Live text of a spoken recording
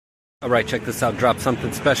Alright, check this out. Drop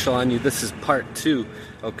something special on you. This is part 2,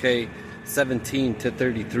 okay? 17 to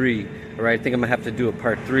 33. Alright, I think I'm gonna have to do a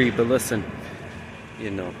part 3, but listen,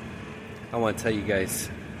 I want to tell you guys,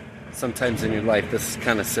 sometimes in your life, this is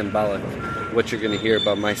kind of symbolic, what you're gonna hear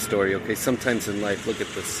about my story, okay? Sometimes in life, look at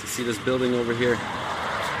this. See this building over here?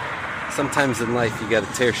 Sometimes in life, you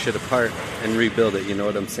gotta tear shit apart and rebuild it, you know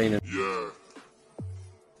what I'm saying? Yeah.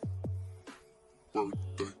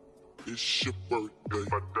 Birthday. It's your birthday.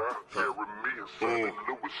 But down here with me and Simon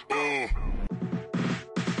Lewis.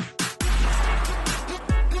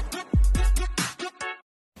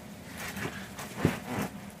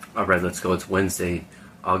 Alright, let's go. It's Wednesday,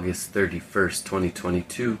 August 31st,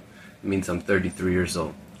 2022. It means I'm 33 years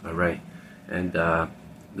old. Alright, and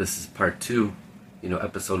this is part 2.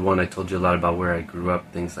 Episode 1, I told you a lot about where I grew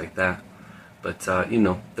up, things like that. But,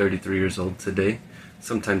 33 years old today.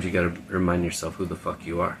 Sometimes you gotta remind yourself who the fuck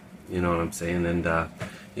you are. You know what I'm saying? And,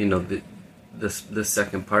 this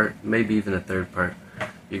second part, maybe even a third part,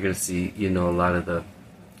 you're gonna see, a lot of the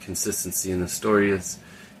consistency in the story is,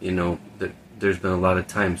 that there's been a lot of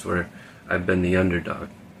times where I've been the underdog,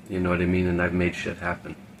 you know what I mean? And I've made shit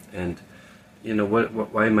happen. And,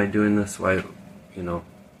 why am I doing this? Why,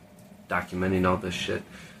 documenting all this shit?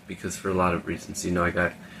 Because for a lot of reasons,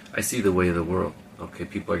 I see the way of the world, okay?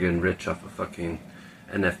 People are getting rich off of fucking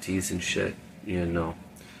NFTs and shit,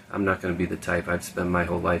 I'm not going to be the type. I've spent my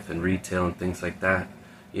whole life in retail and things like that,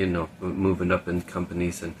 moving up in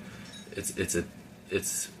companies, and it's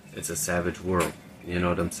a savage world, you know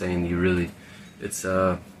what I'm saying? In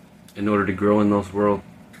order to grow in those world,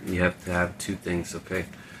 you have to have two things, okay?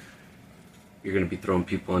 You're going to be throwing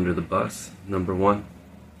people under the bus, number one,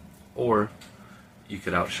 or you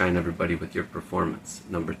could outshine everybody with your performance,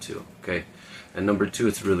 number two, okay? And number two,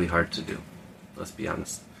 it's really hard to do, let's be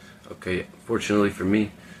honest, okay? Fortunately for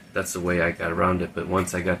me, that's the way I got around it, but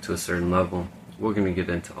once I got to a certain level, we're going to get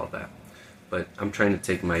into all that. But I'm trying to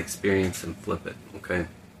take my experience and flip it, okay?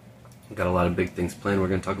 I've got a lot of big things planned, we're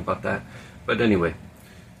going to talk about that. But anyway,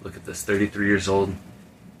 look at this, 33 years old,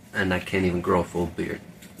 and I can't even grow a full beard.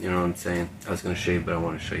 You know what I'm saying? I was going to shave, but I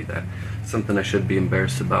want to show you that. Something I should be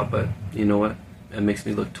embarrassed about, but you know what? It makes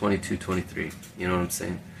me look 22, 23. You know what I'm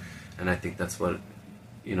saying? And I think that's what,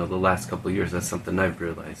 the last couple of years, that's something I've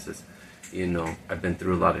realized is, I've been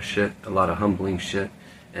through a lot of shit, a lot of humbling shit,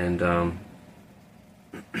 and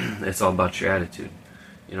it's all about your attitude.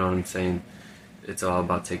 You know what I'm saying? It's all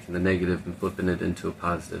about taking the negative and flipping it into a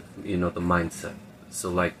positive, the mindset.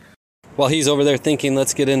 So while he's over there thinking,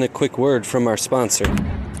 let's get in a quick word from our sponsor.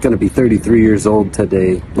 Gonna be 33 years old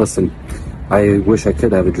today. Listen, I wish I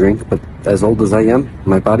could have a drink, but as old as I am,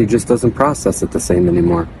 my body just doesn't process it the same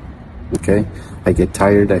anymore. Okay? I get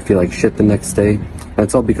tired, I feel like shit the next day.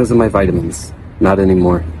 That's all because of my vitamins. Not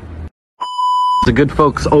anymore. The good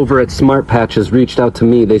folks over at Smart Patches reached out to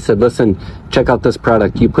me. They said, listen, check out this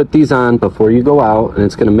product. You put these on before you go out, and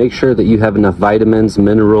it's going to make sure that you have enough vitamins,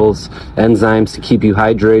 minerals, enzymes to keep you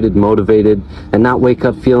hydrated, motivated, and not wake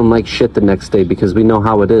up feeling like shit the next day, because we know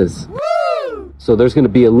how it is. Woo! So there's going to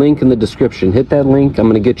be a link in the description. Hit that link. I'm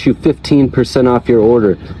going to get you 15% off your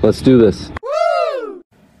order. Let's do this. Woo!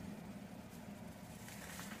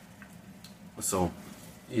 So,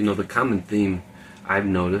 the common theme I've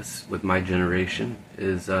noticed with my generation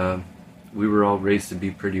is we were all raised to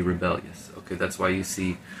be pretty rebellious. Okay, that's why you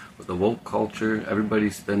see with the woke culture,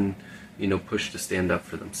 everybody's been, pushed to stand up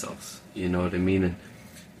for themselves. You know what I mean? And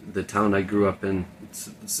the town I grew up in,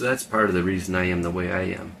 so that's part of the reason I am the way I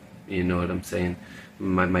am. You know what I'm saying?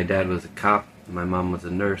 My dad was a cop, my mom was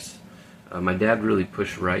a nurse. My dad really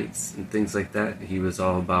pushed rights and things like that. He was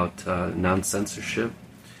all about non-censorship.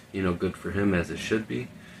 Good for him, as it should be.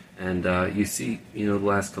 And you see, the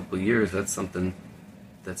last couple of years, that's something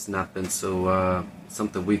that's not been so,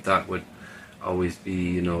 something we thought would always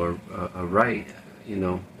be, a right,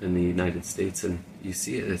 in the United States. And you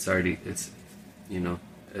see it, that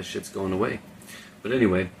shit's going away. But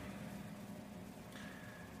anyway,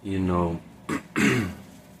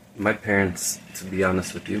 my parents, to be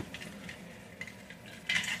honest with you,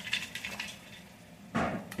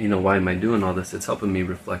 why am I doing all this? It's helping me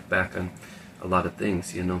reflect back on a lot of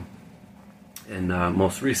things, and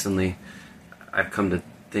most recently I've come to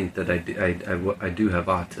think that I do have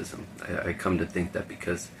autism. I come to think that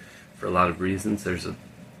because for a lot of reasons there's a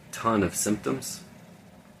ton of symptoms,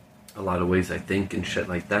 a lot of ways I think and shit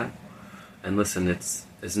like that. And listen, it's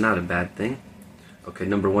not a bad thing. Okay,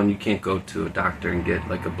 number one, you can't go to a doctor and get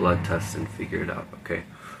like a blood test and figure it out, okay?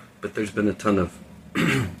 But there's been a ton of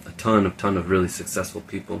really successful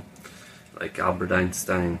people like Albert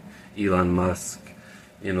Einstein, Elon Musk,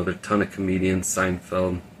 there are a ton of comedians,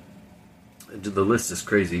 Seinfeld, the list is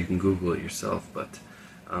crazy. You can Google it yourself, but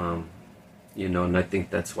you know, and I think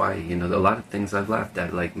that's why, you know, a lot of things I've laughed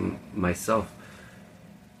at, like myself,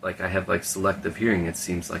 like I have like selective hearing, it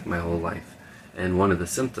seems like my whole life. And one of the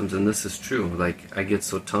symptoms, and this is true, like I get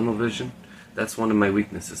so tunnel vision. That's one of my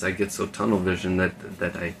weaknesses. I get so tunnel vision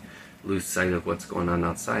that I lose sight of what's going on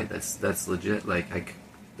outside. That's legit. Like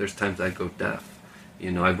there's times I go deaf.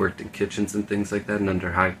 You know, I've worked in kitchens and things like that, and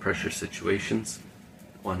under high pressure situations,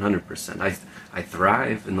 100%. I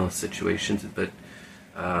thrive in those situations, but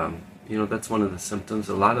you know, that's one of the symptoms.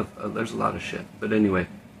 There's a lot of shit. But anyway,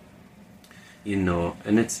 you know,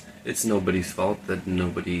 and it's nobody's fault that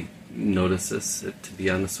nobody notices it, to be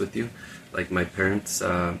honest with you. Like my parents,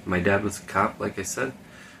 my dad was a cop, like I said.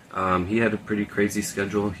 He had a pretty crazy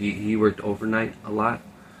schedule. He worked overnight a lot,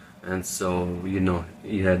 and so, you know,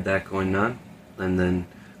 he had that going on. And then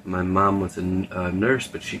my mom was a nurse,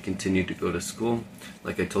 but she continued to go to school.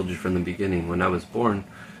 Like I told you from the beginning, when I was born,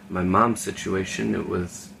 my mom's situation, it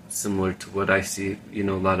was similar to what I see, you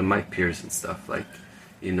know, a lot of my peers and stuff. Like,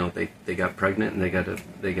 you know, they got pregnant and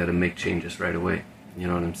they gotta make changes right away. You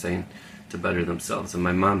know what I'm saying? To better themselves. And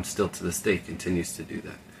my mom still to this day continues to do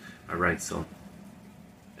that. All right, so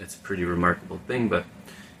it's a pretty remarkable thing. But,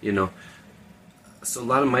 you know, so a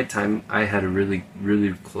lot of my time, I had a really,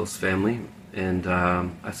 really close family. And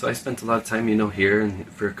so I spent a lot of time, you know, here and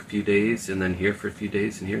for a few days, and then here for a few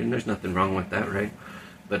days, and here. And there's nothing wrong with that, right?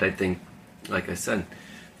 But I think, like I said,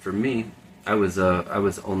 for me, I was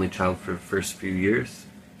only child for the first few years.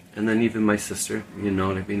 And then even my sister, you know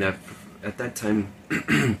what I mean? At that time,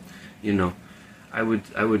 you know, I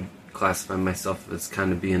would classify myself as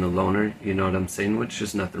kind of being a loner, you know what I'm saying? Which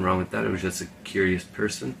is nothing wrong with that. I was just a curious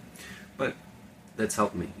person. But that's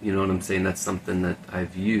helped me, you know what I'm saying? That's something that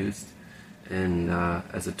I've used and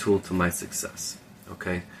as a tool to my success.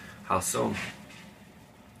 Okay? How so?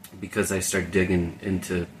 Because I started digging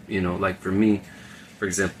into, you know, like for me, for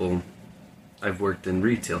example, I've worked in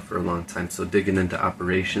retail for a long time, so digging into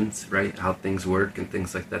operations, right, how things work and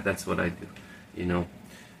things like that, that's what I do, you know.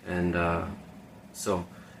 And so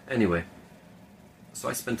anyway, so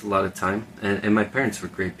I spent a lot of time, and my parents were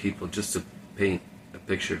great people. Just to paint a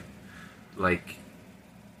picture, like,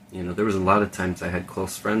 you know, there was a lot of times I had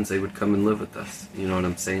close friends, they would come and live with us, you know what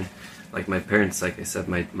I'm saying? Like my parents, like I said,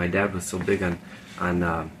 my dad was so big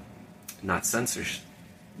on not censorship,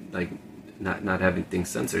 like not having things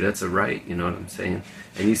censored. That's a right, you know what I'm saying?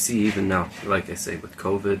 And you see even now, like I say, with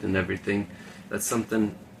COVID and everything, that's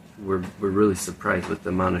something we're really surprised with the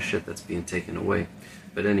amount of shit that's being taken away.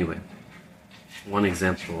 But anyway, one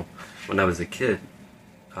example, when I was a kid,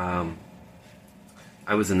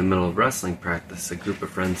 I was in the middle of wrestling practice, a group of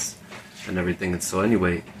friends and everything. And so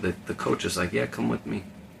anyway, the coach is like, yeah, come with me.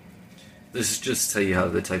 This is just to tell you how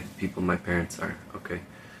the type of people my parents are, okay?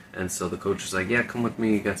 And so the coach was like, yeah, come with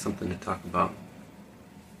me, you got something to talk about.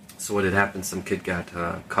 So what had happened, some kid got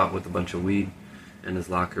caught with a bunch of weed in his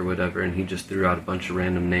locker or whatever, and he just threw out a bunch of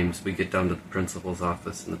random names. We get down to the principal's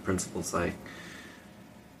office, and the principal's like,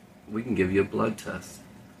 we can give you a blood test.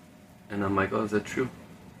 And I'm like, oh, is that true?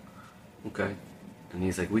 Okay. And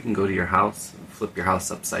he's like, we can go to your house, and flip your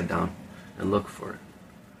house upside down, and look for it.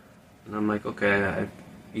 And I'm like, okay,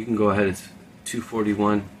 you can go ahead, it's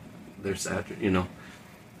 2:41, there's that, you know.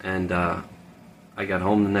 And I got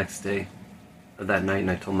home the next day, that night, and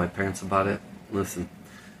I told my parents about it. Listen,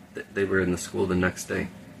 they were in the school the next day.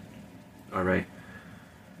 All right.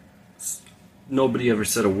 Nobody ever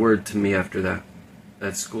said a word to me after that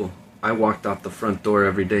at school. I walked out the front door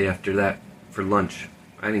every day after that for lunch.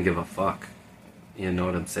 I didn't give a fuck. You know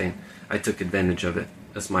what I'm saying? I took advantage of it.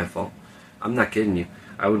 That's my fault. I'm not kidding you.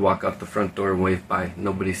 I would walk out the front door and wave by.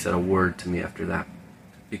 Nobody said a word to me after that.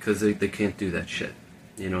 Because they can't do that shit.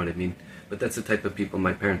 You know what I mean? But that's the type of people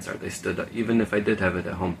my parents are. They stood up, even if I did have it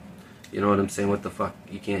at home. You know what I'm saying? What the fuck?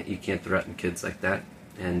 You can't threaten kids like that.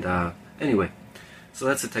 And anyway, so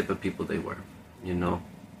that's the type of people they were. You know,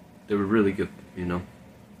 they were really good. You know,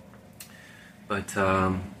 but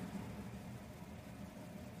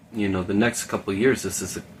you know, the next couple of years, this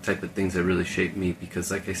is the type of things that really shaped me.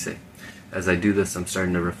 Because, like I say, as I do this, I'm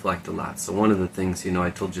starting to reflect a lot. So one of the things, you know, I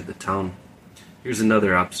told you the town. Here's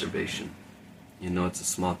another observation. You know, it's a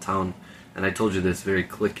small town, and I told you this, very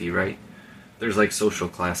cliquey, right? There's like social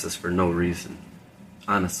classes for no reason,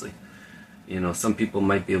 honestly. You know, some people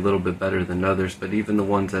might be a little bit better than others, but even the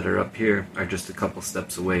ones that are up here are just a couple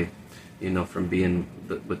steps away, you know, from being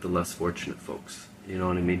with the less fortunate folks. You know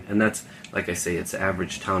what I mean? And that's, like I say, it's an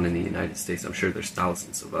average town in the United States. I'm sure there's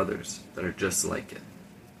thousands of others that are just like it.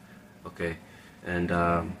 Okay?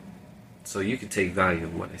 And so you can take value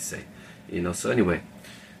in what I say. You know, so anyway,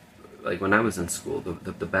 like when I was in school,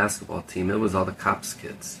 the basketball team, it was all the cops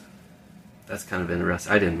kids. That's kind of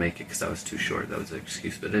interesting. I didn't make it because I was too short. That was an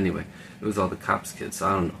excuse. But anyway, it was all the cops kids. So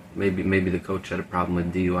I don't know. Maybe the coach had a problem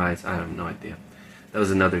with DUIs. I have no idea. That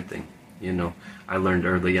was another thing. I learned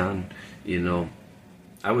early on.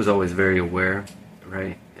 I was always very aware,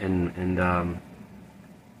 right? And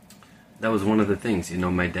that was one of the things.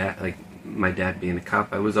 My dad being a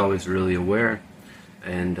cop, I was always really aware,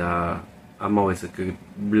 and I'm always a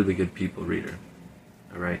really good people reader.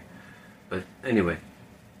 All right. But anyway.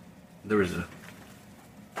 There was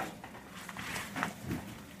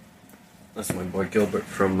that's my boy Gilbert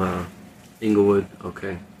from Inglewood.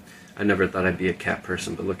 Okay, I never thought I'd be a cat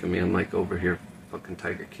person, but look at me, I'm like over here, fucking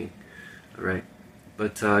Tiger King. All right,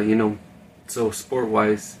 but so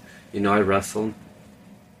sport-wise, I wrestled,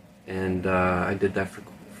 and I did that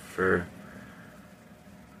for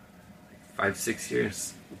 5-6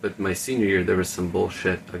 years. But my senior year, there was some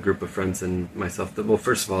bullshit. A group of friends and myself. Well,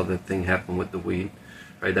 first of all, the thing happened with the weed.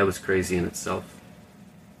 Right, that was crazy in itself.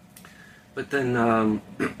 But then,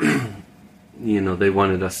 they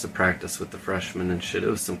wanted us to practice with the freshmen and shit. It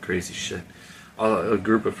was some crazy shit. A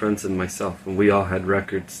group of friends and myself, and we all had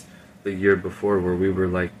records the year before where we were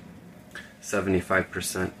like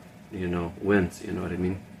 75%, wins. You know what I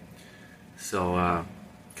mean? So,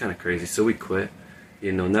 kind of crazy. So we quit,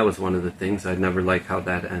 and that was one of the things. I'd never liked how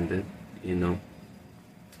that ended, And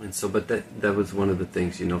so, but that was one of the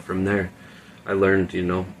things, from there. I learned,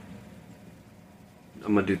 I'm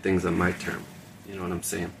gonna do things on my term. You know what I'm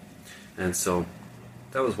saying? And so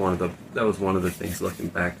that was one of the things. Looking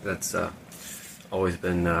back, that's always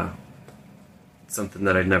been something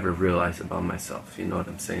that I never realized about myself. You know what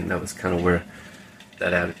I'm saying? That was kind of where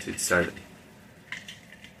that attitude started.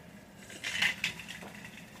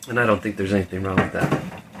 And I don't think there's anything wrong with that.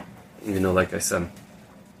 Like I said,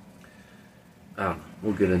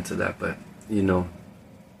 we'll get into that, but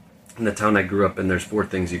in the town I grew up in, there's 4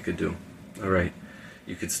 things you could do. All right,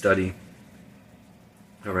 you could study.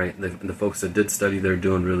 All right, the folks that did study, they're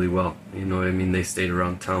doing really well. You know what I mean? They stayed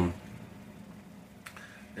around town,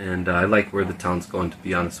 and I like where the town's going. To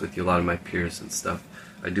be honest with you, a lot of my peers and stuff,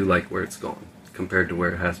 I do like where it's going compared to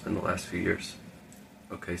where it has been the last few years.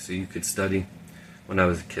 Okay, so you could study. When I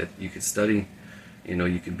was a kid, you could study.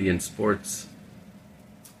 You could be in sports.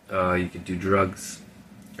 You could do drugs,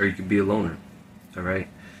 or you could be a loner. All right.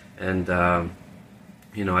 And,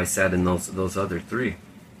 I sat in those other 3.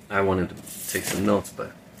 I wanted to take some notes,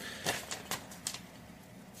 but,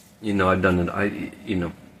 I've done it.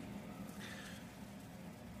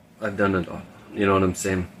 I've done it all. You know what I'm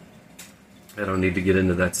saying? I don't need to get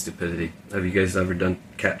into that stupidity. Have you guys ever done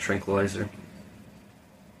cat tranquilizer?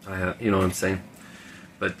 I have, you know what I'm saying?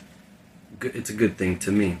 But it's a good thing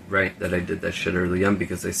to me, right, that I did that shit early on,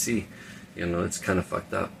 because I see, it's kind of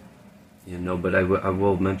fucked up. But I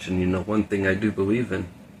will mention, one thing I do believe in.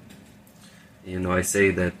 I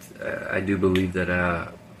say that I do believe that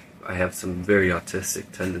I have some very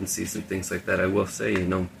autistic tendencies and things like that. I will say,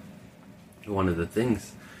 one of the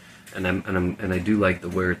things, and I do like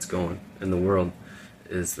where it's going in the world,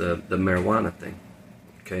 is the marijuana thing.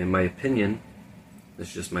 Okay, in my opinion,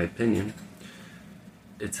 it's just my opinion.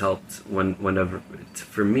 It's helped whenever.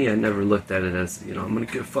 For me, I never looked at it as I'm gonna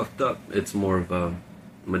get fucked up. It's more of a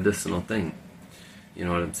medicinal thing. You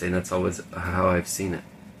know what I'm saying? That's always how I've seen it.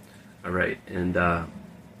 All right, and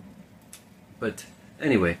but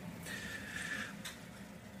anyway,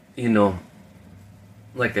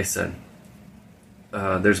 like I said,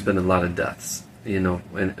 there's been a lot of deaths, and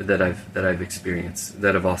that I've experienced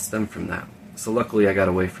that have all stemmed from that. So luckily, I got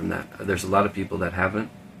away from that. There's a lot of people that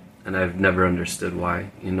haven't, and I've never understood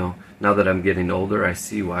why. Now that I'm getting older, I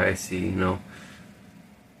see why. I see,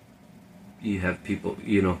 you have people,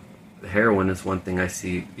 heroin is one thing I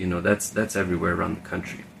see, that's everywhere around the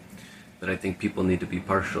country. But I think people need to be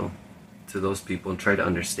partial to those people and try to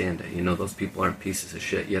understand it. Those people aren't pieces of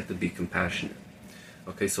shit. You have to be compassionate.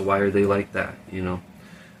 Okay, so why are they like that?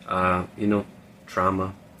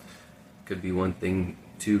 Trauma could be one thing.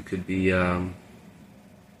 2 could be,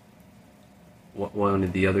 one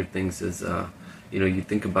of the other things is, you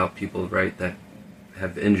think about people, right, that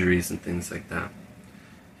have injuries and things like that.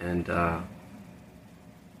 And,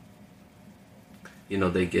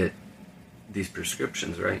 they get these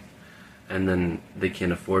prescriptions, right? And then they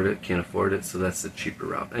can't afford it, so that's the cheaper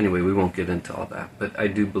route. Anyway, we won't get into all that. But I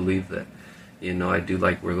do believe that, I do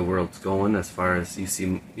like where the world's going as far as you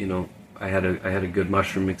see, I had a good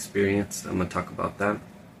mushroom experience. I'm going to talk about that.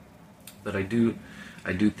 But I do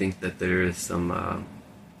think that there is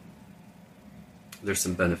there's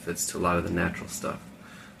some benefits to a lot of the natural stuff.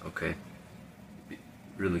 Okay,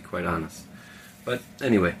 really quite honest. But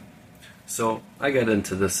anyway, So I got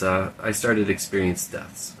into this. I started to experience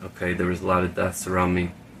deaths. Okay, there was a lot of deaths around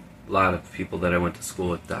me. A lot of people that I went to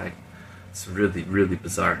school with died. It's really, really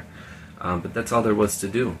bizarre. But that's all there was to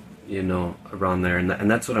do, around there. And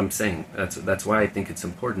that's what I'm saying. That's why I think it's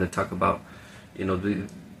important to talk about, when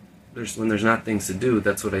there's not things to do.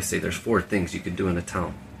 That's what I say. There's 4 things you could do in a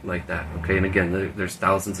town like that. Okay, and again, there's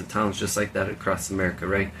thousands of towns just like that across America,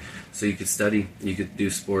 right? So you could study, you could do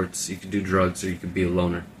sports, you could do drugs, or you could be a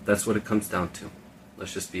loner. That's what it comes down to.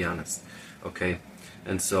 Let's just be honest. Okay,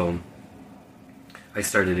 and so I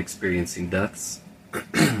started experiencing deaths.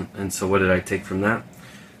 And so what did I take from that?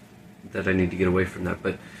 That I need to get away from that.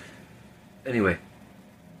 But anyway,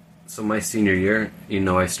 so my senior year,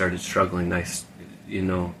 I started struggling. I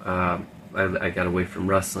got away from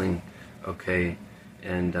wrestling, okay,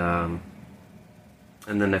 and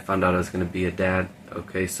then I found out I was going to be a dad,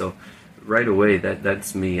 okay. So right away,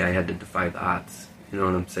 that's me. I had to defy the odds. You know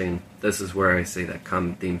what I'm saying? This is where I say that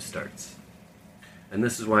common theme starts, and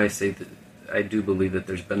this is why I say that I do believe that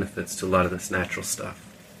there's benefits to a lot of this natural stuff.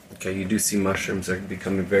 Okay, you do see mushrooms are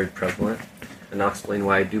becoming very prevalent, and I'll explain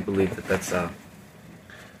why I do believe that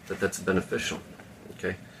that's beneficial.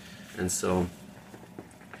 Okay, and so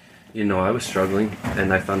I was struggling,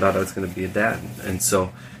 and I found out I was going to be a dad, and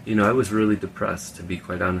so I was really depressed, to be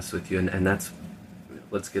quite honest with you, and that's,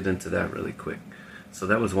 let's get into that really quick. So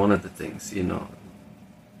that was one of the things.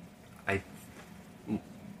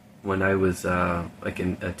 When I was like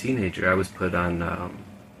a teenager, I was put on,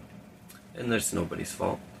 and there's nobody's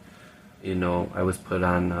fault. I was put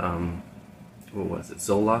on, what was it,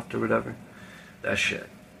 Zoloft or whatever? That shit.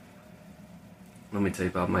 Let me tell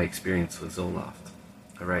you about my experience with Zoloft.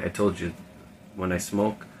 Alright, I told you, when I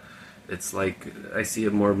smoke, it's like, I see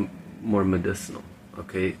it more medicinal.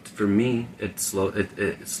 Okay, for me, it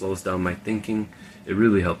slows down my thinking. It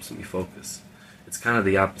really helps me focus. It's kind of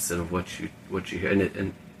the opposite of what you hear,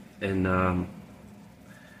 and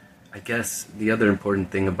I guess the other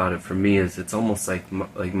important thing about it for me is it's almost like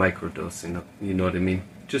microdosing. You know what I mean?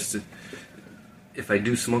 If I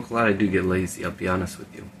do smoke a lot, I do get lazy. I'll be honest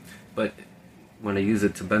with you. But when I use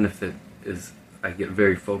it to benefit, is I get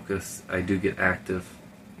very focused. I do get active.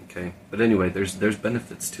 Okay. But anyway, there's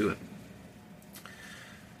benefits to it.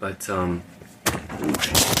 But and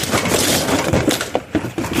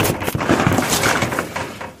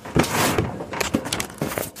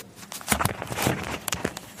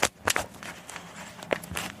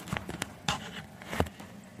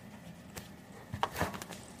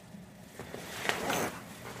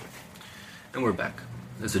we're back.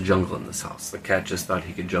 There's a jungle in this house. The cat just thought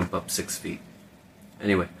he could jump up 6 feet.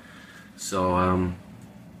 Anyway, so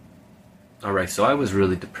alright, so I was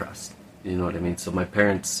really depressed. You know what I mean? So my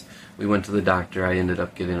parents, we went to the doctor. I ended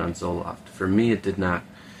up getting on Zoloft. For me, it did not.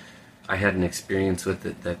 I had an experience with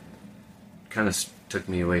it that kind of took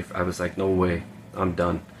me away. I was like, no way, I'm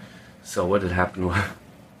done. So what had happened was,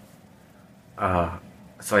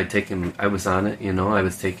 so I was on it. I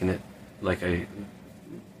was taking it like I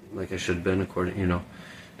should have been, according,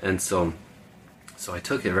 and so I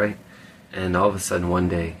took it, right, and all of a sudden one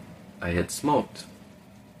day I had smoked,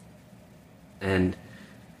 and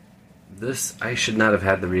I should not have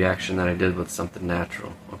had the reaction that I did with something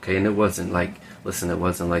natural, okay, and it wasn't like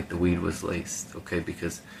the weed was laced, okay,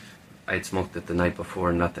 because I had smoked it the night before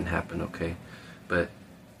and nothing happened, okay, but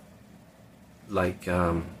I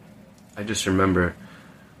just remember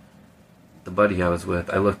the buddy I was with,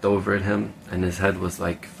 I looked over at him, and his head was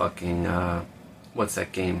like fucking, what's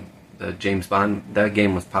that game? The James Bond? That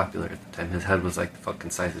game was popular at the time. His head was like the fucking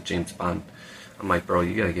size of James Bond. I'm like, bro,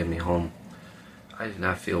 you gotta get me home. I did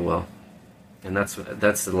not feel well. And that's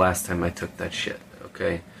the last time I took that shit,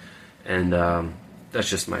 okay? And that's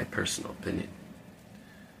just my personal opinion.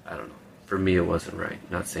 I don't know. For me, it wasn't right.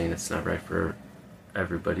 Not saying it's not right for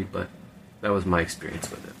everybody, but that was my experience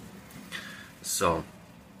with it. So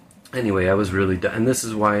anyway, I was really done, and this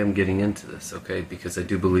is why I'm getting into this, okay? Because I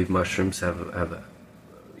do believe mushrooms have a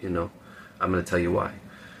I'm going to tell you why.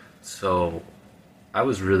 So, I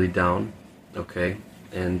was really down, okay?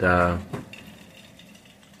 And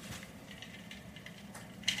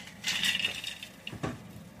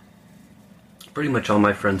pretty much all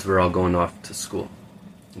my friends were all going off to school.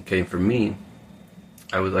 Okay, for me,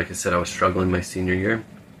 like I said, I was struggling my senior year.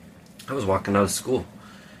 I was walking out of school.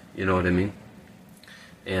 You know what I mean?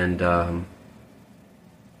 And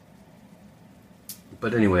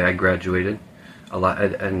but anyway, I graduated a lot,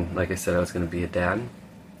 and like I said, I was going to be a dad.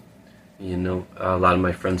 A lot of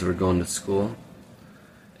my friends were going to school,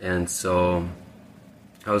 and so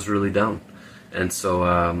I was really down. And so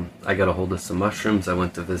I got a hold of some mushrooms. I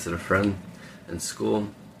went to visit a friend in school,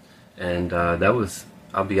 and that was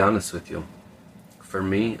I'll be honest with you. For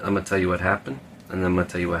me, I'm gonna tell you what happened, and then I'm gonna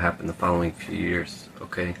tell you what happened the following few years.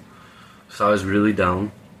 Okay, so I was really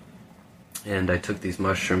down, and I took these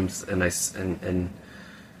mushrooms, and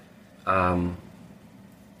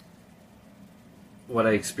what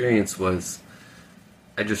I experienced was,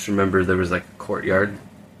 I just remember there was like a courtyard,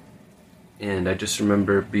 and I just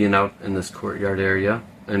remember being out in this courtyard area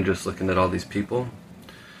and just looking at all these people,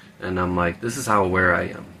 and I'm like, this is how aware I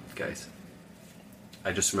am, guys.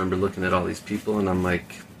 I just remember looking at all these people, and I'm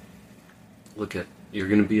like, look at, you're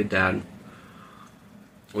gonna be a dad.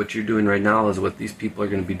 What you're doing right now is what these people are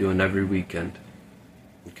gonna be doing every weekend.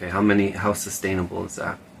 Okay, how sustainable is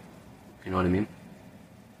that? You know what I mean?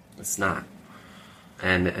 It's not.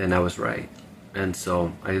 And I was right. And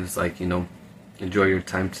so I was like, enjoy your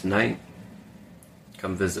time tonight.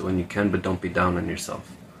 Come visit when you can, but don't be down on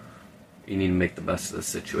yourself. You need to make the best of the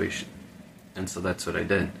situation. And so that's what I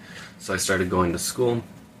did. So I started going to school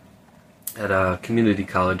at a community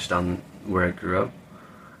college down where I grew up.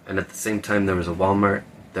 And at the same time, there was a Walmart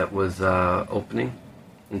that was opening.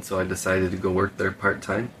 And so I decided to go work there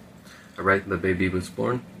part-time. Right, the baby was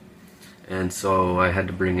born. And so I had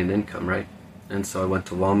to bring in income, right? And so I went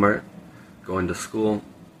to Walmart, going to school.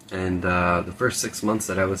 And the first 6 months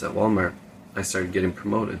that I was at Walmart, I started getting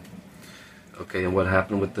promoted. Okay, and what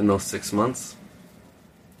happened within those 6 months?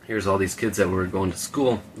 Here's all these kids that were going to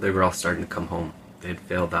school. They were all starting to come home. They had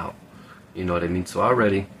failed out. You know what I mean? So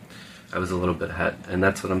already, I was a little bit ahead. And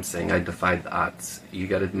that's what I'm saying. I defied the odds. You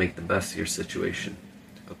got to make the best of your situation.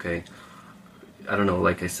 Okay? I don't know,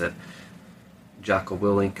 like I said, Jocko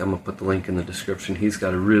Willink, I'm going to put the link in the description. He's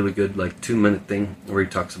got a really good, 2-minute thing where he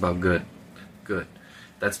talks about good. Good.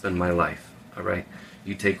 That's been my life. Alright?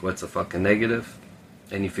 You take what's a fucking negative,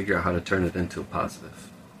 and you figure out how to turn it into a positive.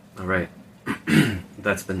 Alright?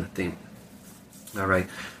 That's been the theme. Alright?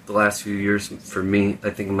 The last few years, for me, I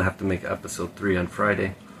think I'm going to have to make episode 3 on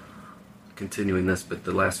Friday, continuing this, but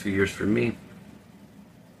the last few years for me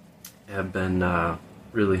have been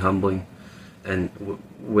really humbling. And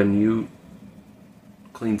when you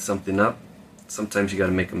clean something up, sometimes you got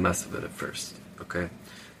to make a mess of it at first. Okay?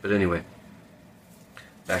 But anyway,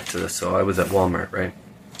 back to this. So I was at Walmart, right?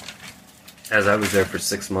 As I was there for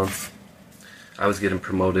 6 months, I was getting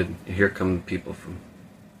promoted. Here come people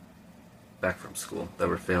back from school that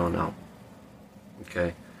were failing out.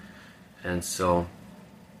 Okay? And so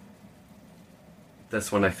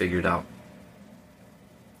that's when I figured out,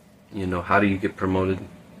 how do you get promoted?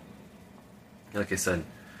 Like I said,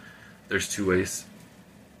 there's 2 ways.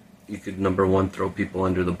 You could, number one, throw people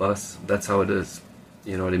under the bus. That's how it is.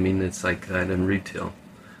 You know what I mean? It's like that in retail.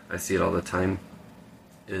 I see it all the time.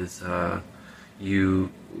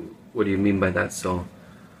 What do you mean by that? So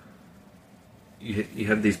you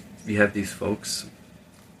have these folks,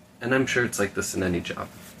 and I'm sure it's like this in any job,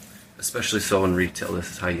 especially so in retail.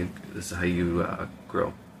 This is how you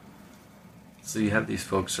grow. So you have these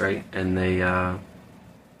folks, right? And they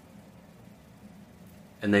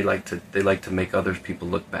like to make other people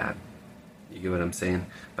look bad. You get what I'm saying?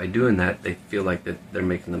 By doing that, they feel like that they're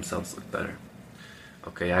making themselves look better.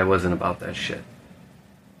 Okay, I wasn't about that shit.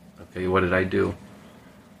 Okay, what did I do?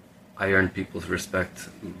 I earned people's respect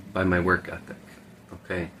by my work ethic.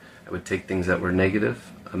 Okay, I would take things that were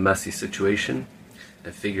negative, a messy situation,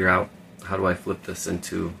 and figure out, how do I flip this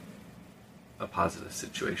into a positive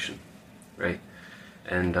situation, right?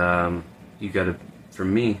 And for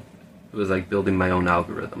me, it was like building my own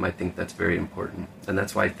algorithm. I think that's very important. And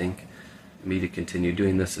that's why I think me to continue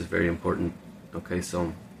doing this is very important. Okay,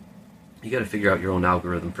 so you got to figure out your own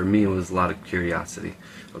algorithm. For me, it was a lot of curiosity.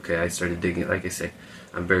 Okay, I started digging, like I say,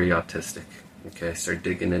 I'm very autistic. Okay, I started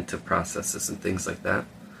digging into processes and things like that.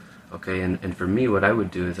 Okay, and for me, what I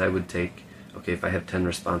would do is I would take, okay, if I have 10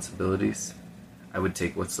 responsibilities, I would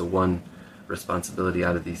take what's the one responsibility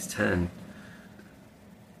out of these 10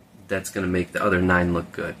 that's going to make the other 9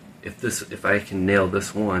 look good. If I can nail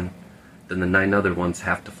this one, then the 9 other ones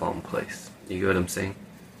have to fall in place. You get what I'm saying?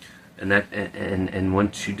 And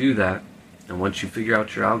once you do that, and once you figure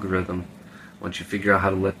out your algorithm, once you figure out how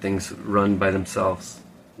to let things run by themselves,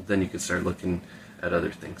 then you can start looking at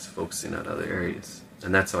other things, focusing on other areas.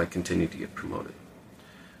 And that's how I continue to get promoted.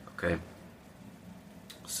 Okay?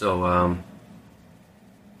 So,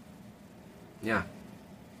 yeah.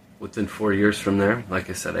 Within 4 years from there, like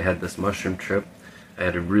I said, I had this mushroom trip. I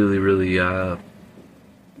had a really, really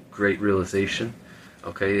great realization.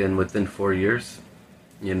 Okay, and within 4 years,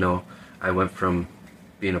 I went from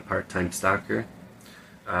being a part-time stalker.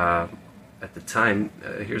 At the time,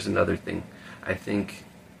 here's another thing. I think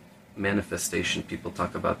manifestation, people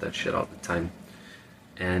talk about that shit all the time.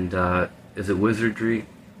 And is it wizardry?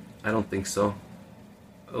 I don't think so.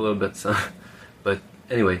 a little bit, so, but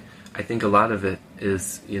anyway, I think a lot of it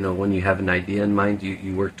is, when you have an idea in mind,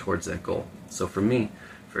 you work towards that goal. So for me,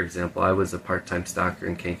 for example, I was a part-time stocker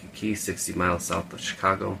in Kankakee, 60 miles south of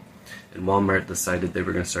Chicago, and Walmart decided they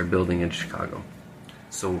were going to start building in Chicago.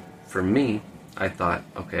 So for me, I thought,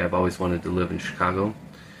 okay, I've always wanted to live in Chicago.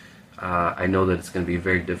 I know that it's going to be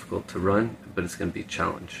very difficult to run, but it's going to be a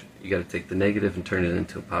challenge. You got to take the negative and turn it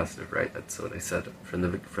into a positive, right? That's what I said from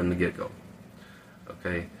the get-go.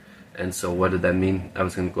 Okay, and so what did that mean? I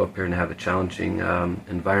was going to go up here and have a challenging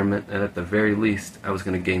environment, and at the very least, I was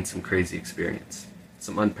going to gain some crazy experience,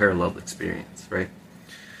 some unparalleled experience, right?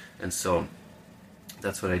 And so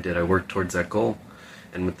that's what I did. I worked towards that goal,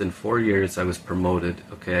 and within 4 years, I was promoted.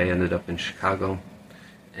 Okay, I ended up in Chicago,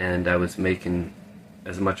 and I was making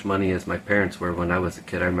as much money as my parents were when I was a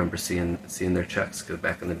kid. I remember seeing their checks, because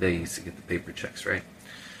back in the day you used to get the paper checks, right?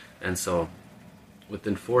 And so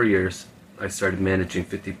within 4 years I started managing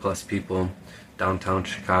 50 plus people downtown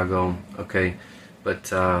Chicago. Okay, but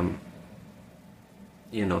the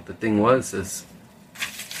thing is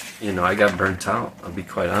I got burnt out. I'll be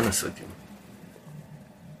quite honest with you.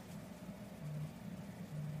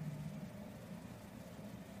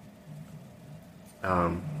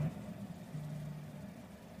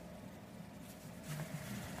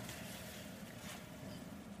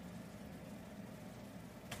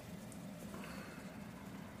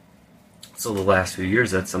 So the last few years,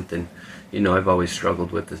 that's something, I've always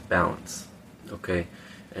struggled with, is balance. Okay,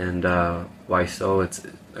 and why so? It's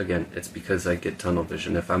because I get tunnel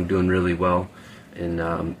vision. If I'm doing really well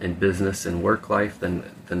in business and work life,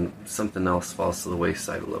 then something else falls to the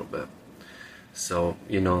wayside a little bit. So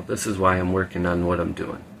this is why I'm working on what I'm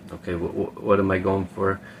doing. Okay, what am I going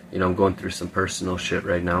for? I'm going through some personal shit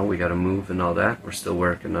right now. We got to move and all that. We're still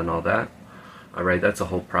working on all that. All right, that's a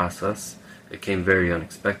whole process. It came very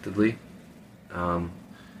unexpectedly.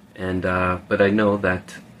 But I know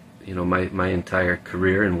that my entire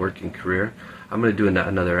career and working career, I'm going to do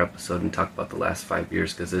another episode and talk about the last 5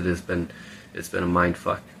 years, because it's been a mind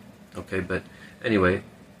fuck. Okay, but anyway,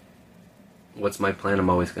 what's my plan? I'm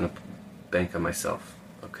always going to bank on myself.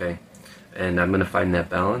 Okay, and I'm going to find that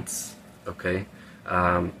balance. Okay,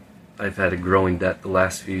 I've had a growing debt the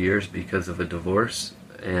last few years because of a divorce,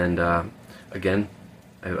 and again,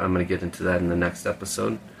 I'm going to get into that in the next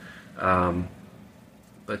episode.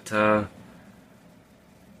 But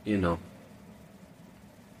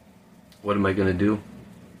what am I going to do?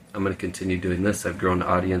 I'm going to continue doing this. I've grown an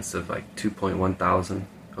audience of like 2.1 thousand,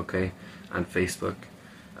 okay, on Facebook,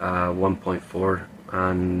 1.4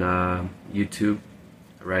 on YouTube,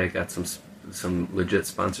 right? I got some legit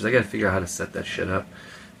sponsors. I got to figure out how to set that shit up,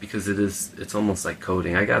 because it's almost like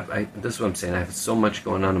coding. This is what I'm saying. I have so much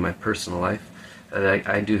going on in my personal life that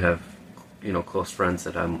I do have, close friends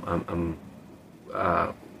that I'm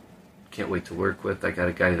can't wait to work with. I got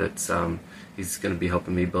a guy that's he's going to be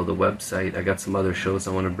helping me build a website. I got some other shows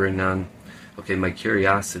I want to bring on. Okay, my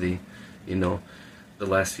curiosity, the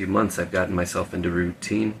last few months I've gotten myself into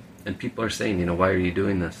routine, and people are saying, why are you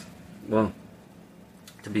doing this? Well,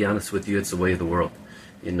 to be honest with you, it's the way of the world.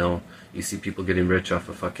 You see people getting rich off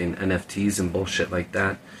of fucking NFTs and bullshit like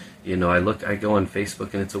that. I go on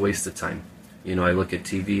Facebook and it's a waste of time. I look at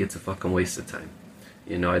TV, it's a fucking waste of time.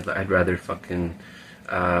 I'd rather fucking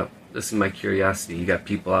this is my curiosity. You got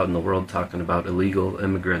people out in the world talking about illegal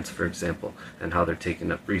immigrants, for example, and how they're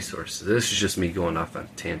taking up resources. This is just me going off on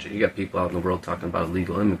a tangent. You got people out in the world talking about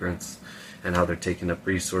illegal immigrants and how they're taking up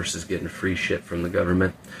resources, getting free shit from the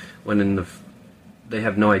government, when they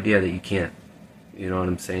have no idea that you can't. You know what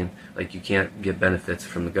I'm saying? Like, you can't get benefits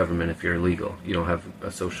from the government if you're illegal. You don't have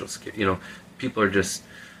a social security. People are just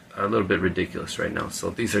a little bit ridiculous right now.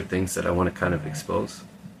 So these are things that I want to kind of expose.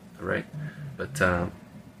 All right? But,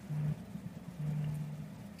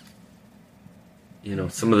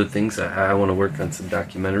 some of the things I want to work on, some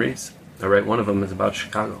documentaries. All right? One of them is about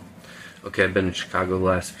Chicago. Okay, I've been in Chicago the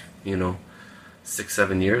last,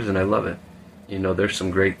 6-7 years, and I love it. There's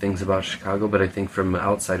some great things about Chicago, but I think from an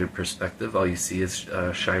outsider perspective, all you see is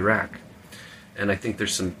Chirac. And I think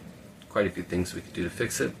there's quite a few things we could do to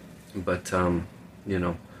fix it. But,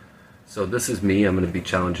 so this is me. I'm going to be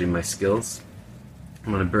challenging my skills.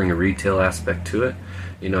 I'm going to bring a retail aspect to it.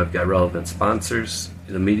 I've got relevant sponsors.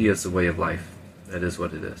 The media is the way of life. That is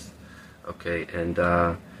what it is. Okay, and,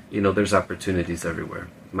 there's opportunities everywhere.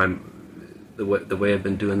 The way I've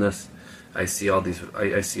been doing this, I see all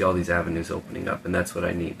these avenues opening up, and that's what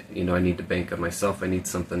I need. I need to bank on myself. I need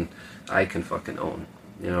something I can fucking own.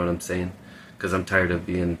 You know what I'm saying? Because I'm tired of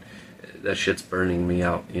that shit's burning me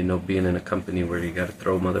out. Being in a company where you got to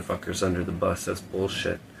throw motherfuckers under the bus, that's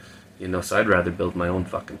bullshit. So I'd rather build my own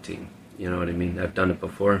fucking team. You know what I mean? I've done it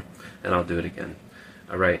before, and I'll do it again.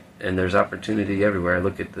 All right, and there's opportunity everywhere. I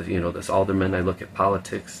look at the, this alderman. I look at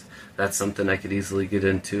politics. That's something I could easily get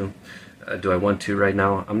into. Do I want to right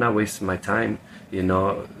now? I'm not wasting my time.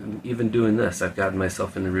 Even doing this, I've gotten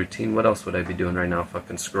myself in a routine. What else would I be doing right now?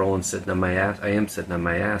 Fucking scrolling, sitting on my ass. I am sitting on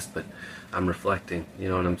my ass, but I'm reflecting. You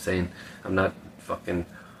know what I'm saying? I'm not fucking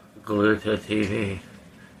glued to TV.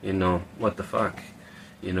 What the fuck?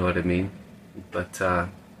 You know what I mean? But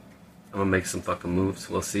I'm gonna make some fucking moves.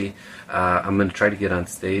 We'll see. I'm gonna try to get on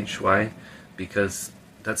stage. Why? Because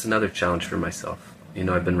that's another challenge for myself.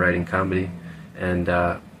 I've been writing comedy, and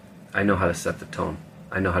I know how to set the tone.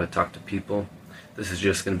 I know how to talk to people. This is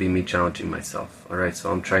just gonna be me challenging myself. All right.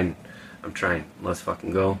 So I'm trying. Let's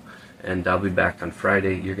fucking go. And I'll be back on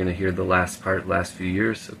Friday. You're gonna hear the last few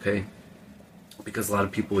years. Okay. Because a lot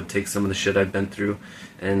of people would take some of the shit I've been through,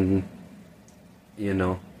 and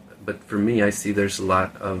but for me, I see there's a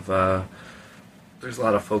lot of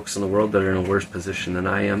folks in the world that are in a worse position than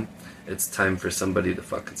I am. It's time for somebody to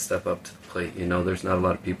fucking step up to the plate. There's not a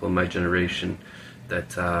lot of people in my generation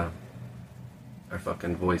that are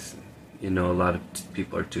fucking voicing. A lot of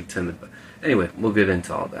people are too timid. But anyway, we'll get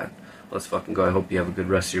into all that. Let's fucking go. I hope you have a good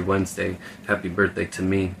rest of your Wednesday. Happy birthday to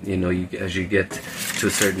me. As you get to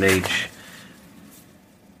a certain age,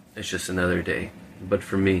 it's just another day. But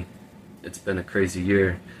for me, it's been a crazy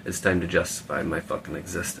year. It's time to justify my fucking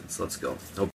existence. Let's go. Hope